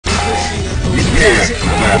prepared for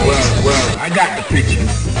battle. Well, I got the picture.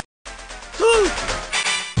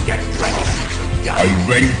 Are you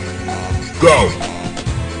ready? Go!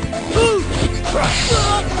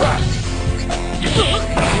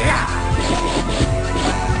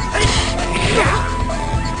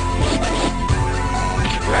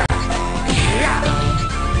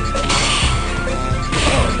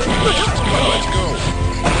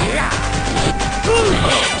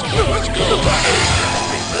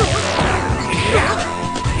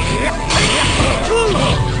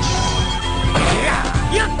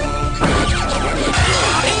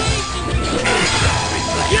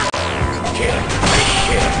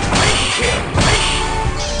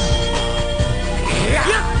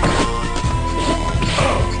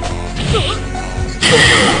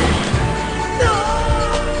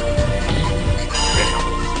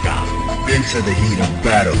 Into the heat of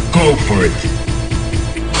battle. Go for it!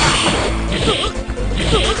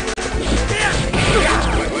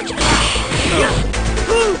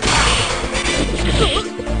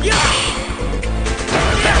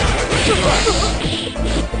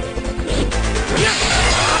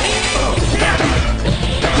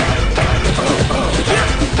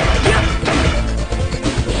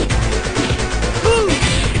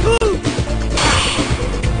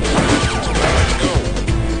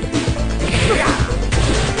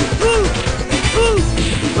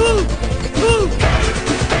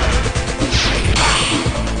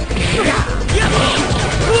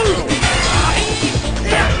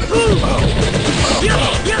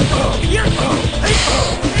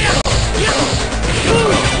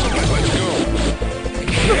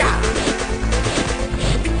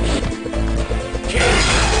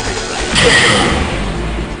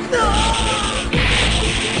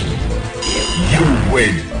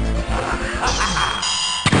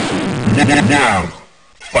 Now,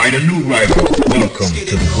 find a new rival. Welcome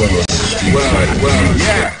to the world of Street Fighter. Well,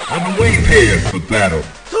 yeah, I'm prepared for battle.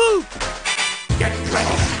 Get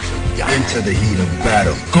ready. Into the heat of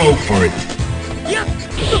battle. Go for it.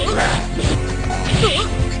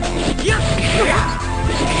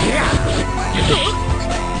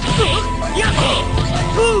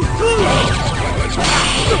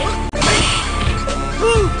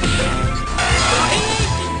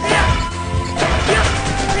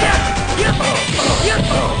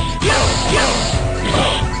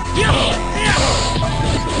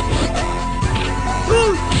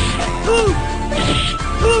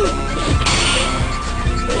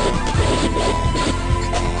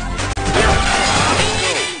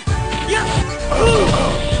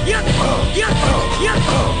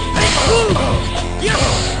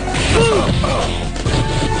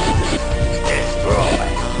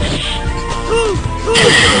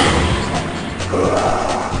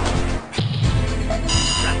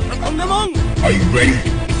 Are you ready?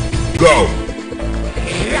 Go!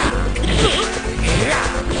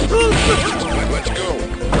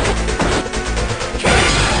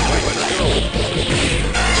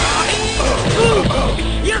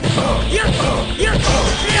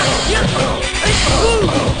 Let's go!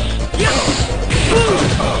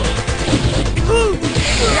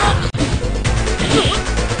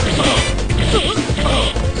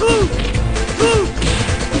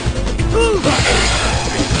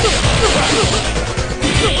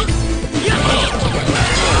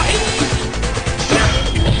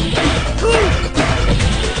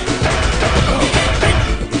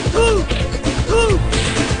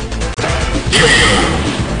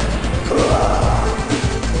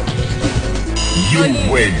 You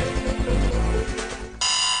win.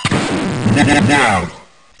 Now,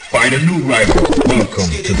 find a new rival. Welcome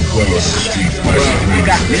to the world of Street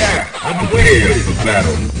Fighter. Yeah, I'm prepared for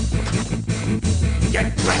battle. Get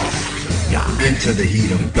ready. Into the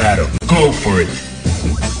heat of battle. Go for it.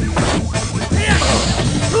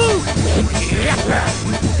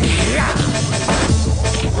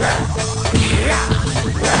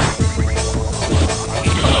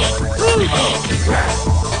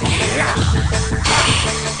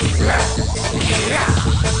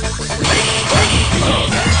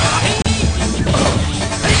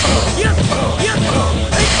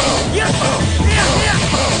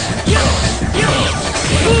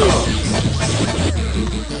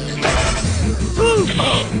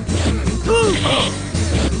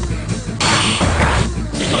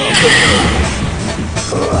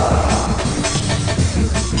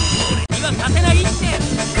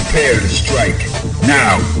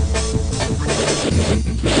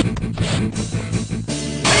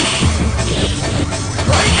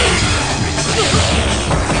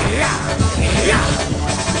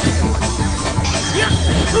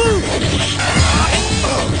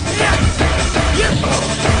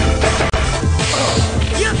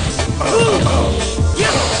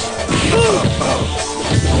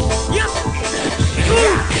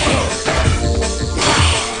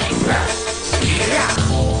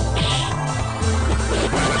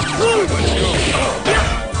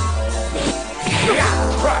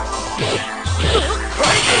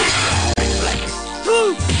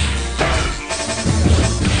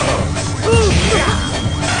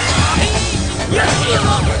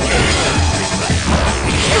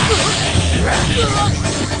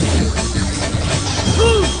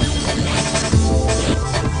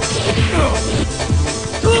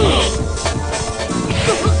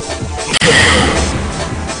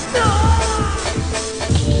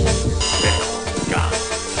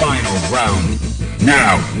 Final round.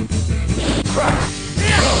 Now.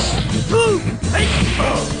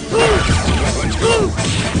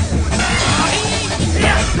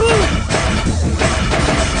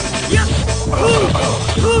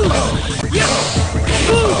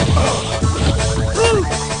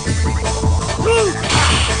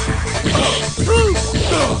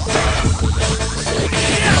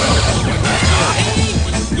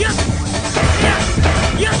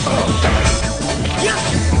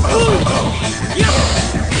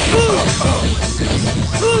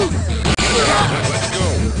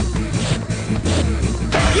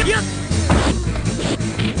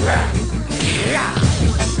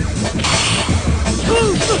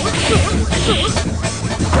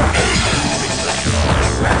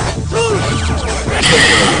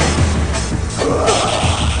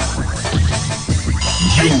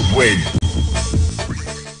 You win.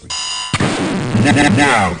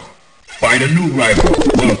 Now, find a new rival.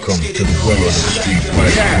 Welcome to the world of Street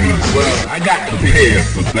Fighter. Yeah, well, I got prepared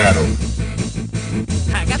for battle.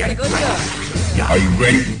 Are you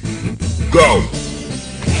ready? Go!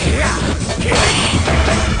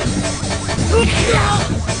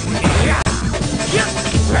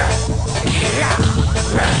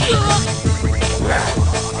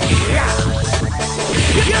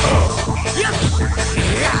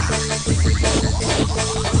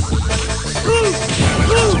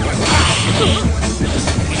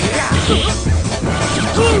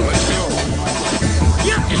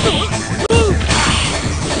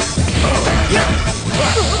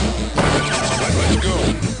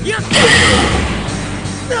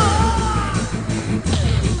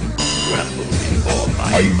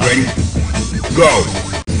 Are you ready? Go!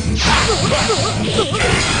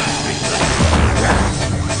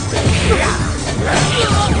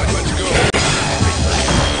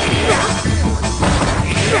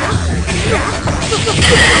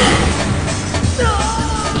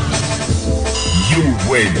 You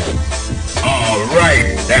win. Alright,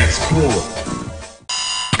 that's cool.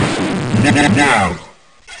 Now,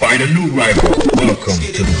 find a new rival. Welcome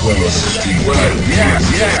to the world of Street Fighter.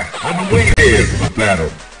 Yeah, I'm waiting here for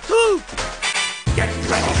battle.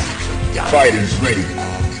 Fighters ready.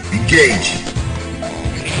 Engage.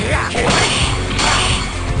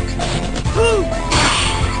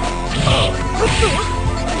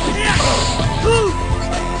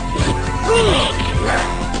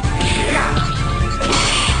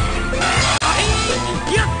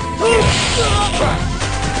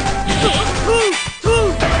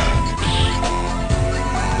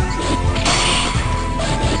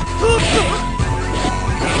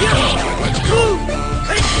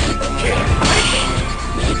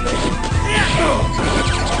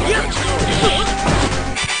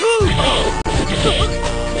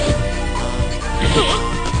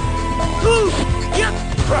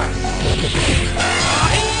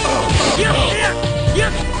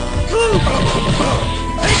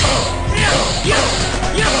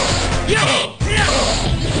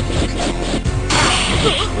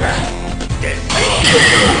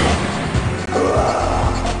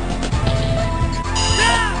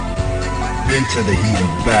 Into the heat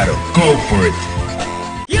of battle. Go for it.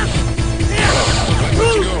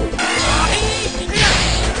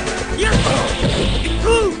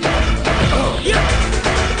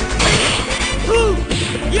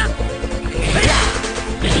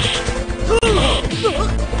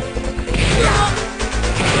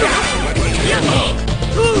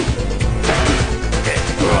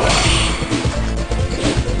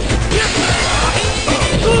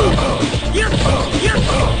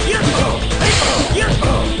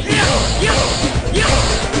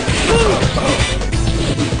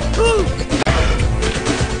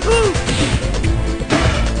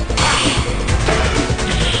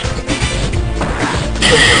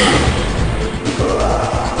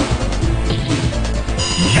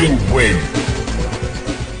 You win.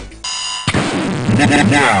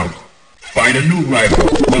 Now, find a new rival.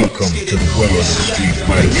 Welcome to the world of Street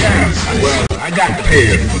Fighter. Yeah, well, I got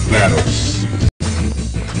prepared for battle.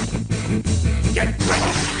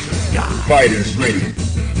 Fighters ready.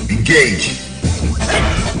 Engage.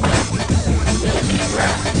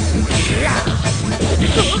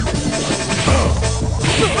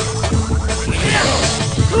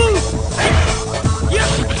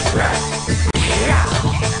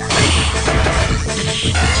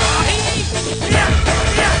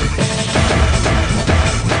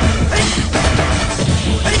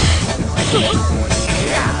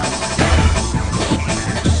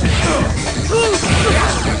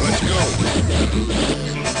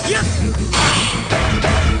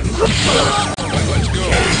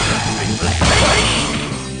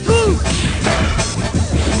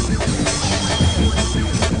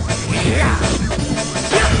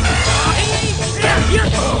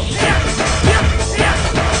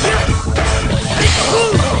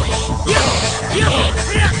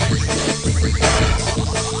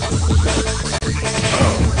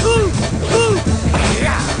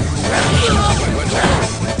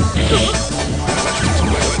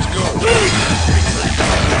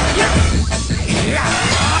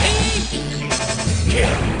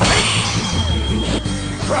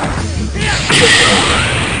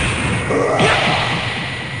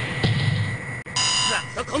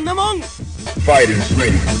 Fighters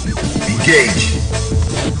ready. Engage.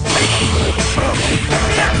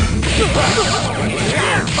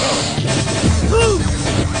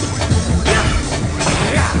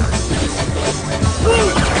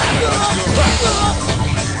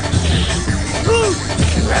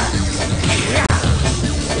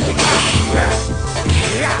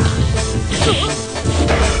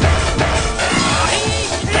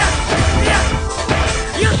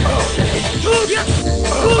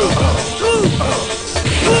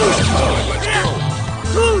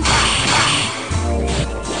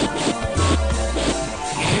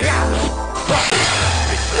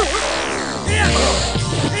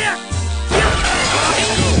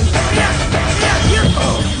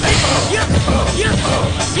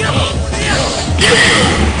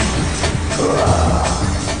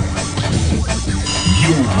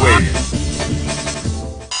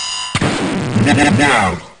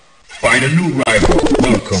 Now, find a new rival.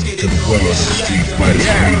 Welcome to the world of Street Fighter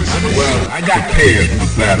 3. Well, I got prepared for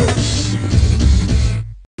battle.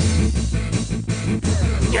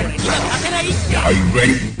 Are you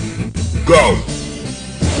ready? Go!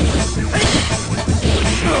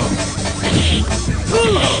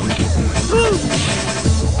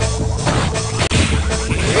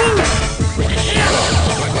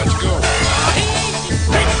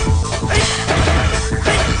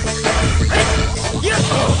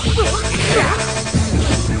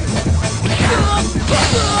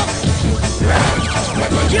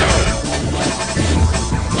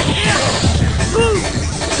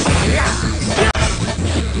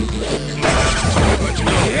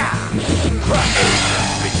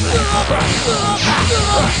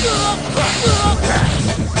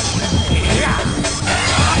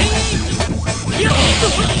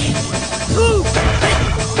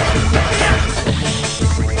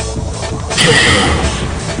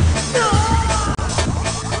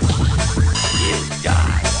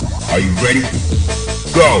 Are you ready?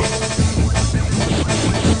 Go!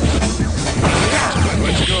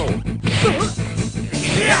 Let's go!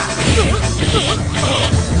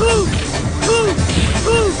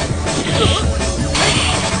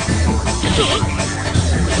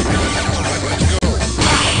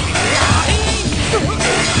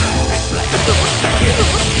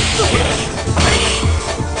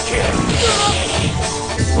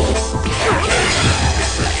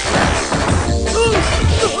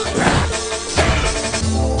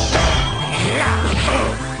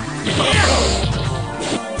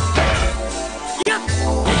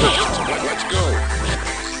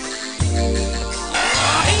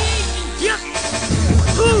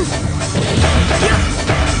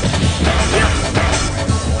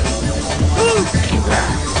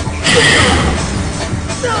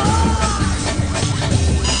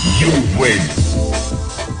 You win.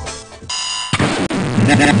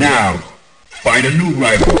 Now, find a new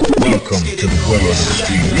rival. Welcome to the world of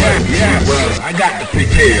Street Fighter. Yeah, well, I got to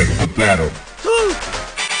prepare for battle.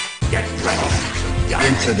 Get ready.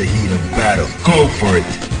 Into the heat of battle. Go for it.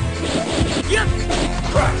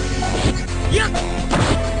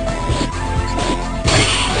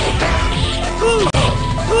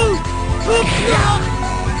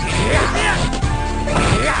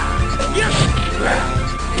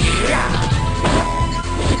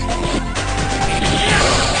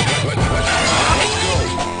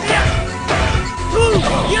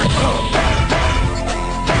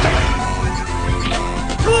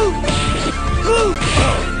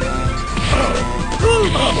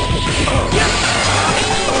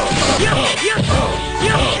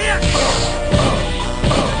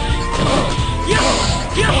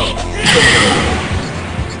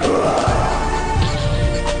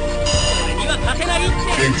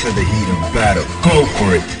 Into the heat of battle. Go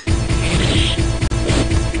for it.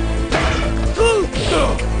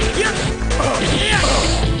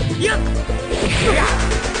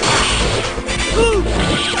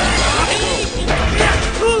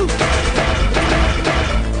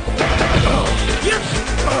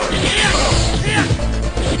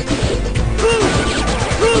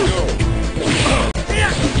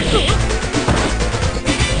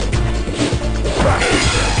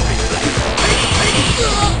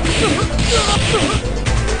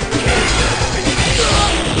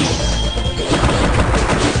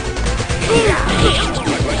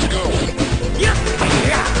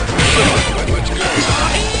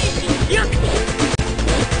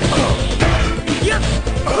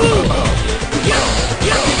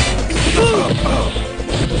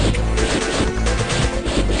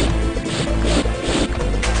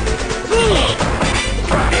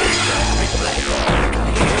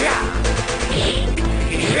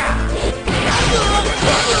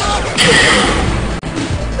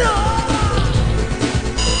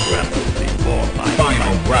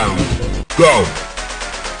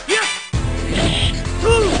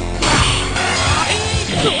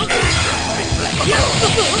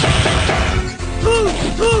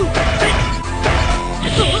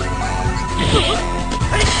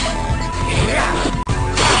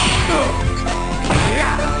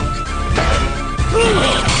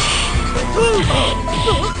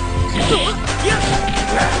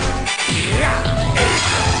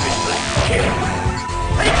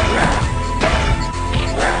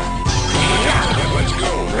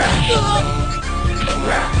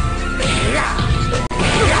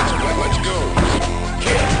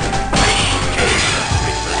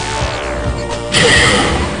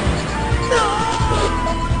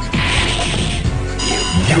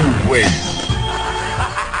 Win.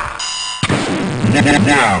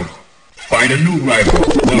 Now, find a new rival.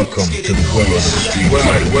 Welcome to the world of Street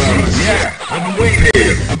Fighter. Yeah, I'm waiting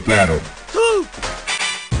here for battle.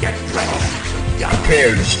 Get ready.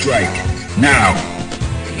 Prepare to strike. Now.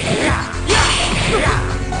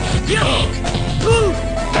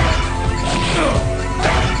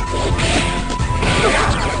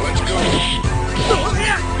 Let's go.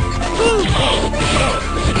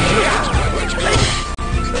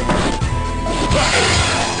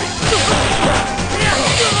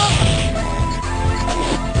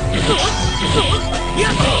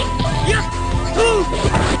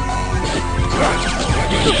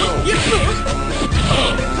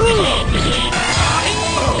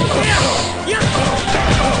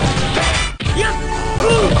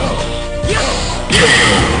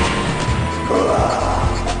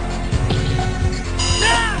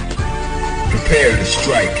 Prepare to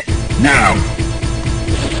strike. Now.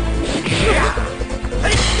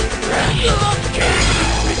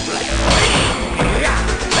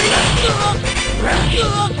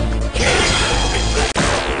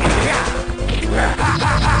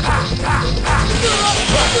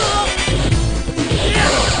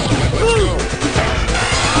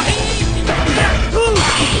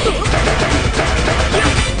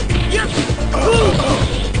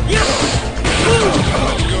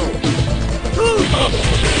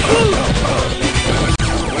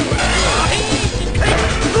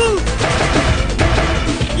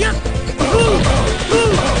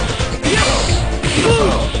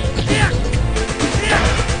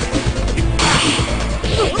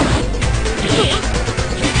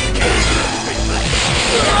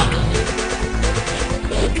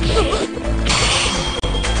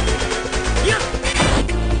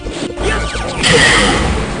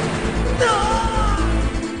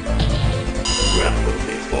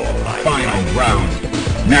 Final round.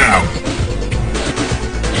 Now.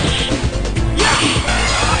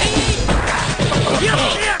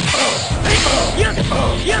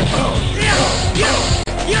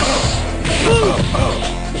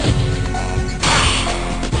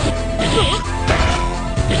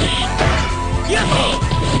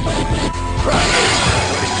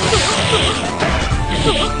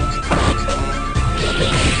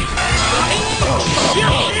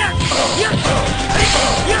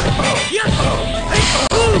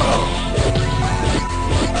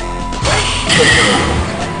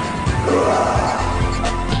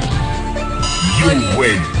 You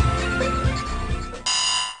win.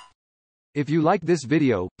 If you like this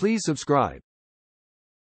video, please subscribe.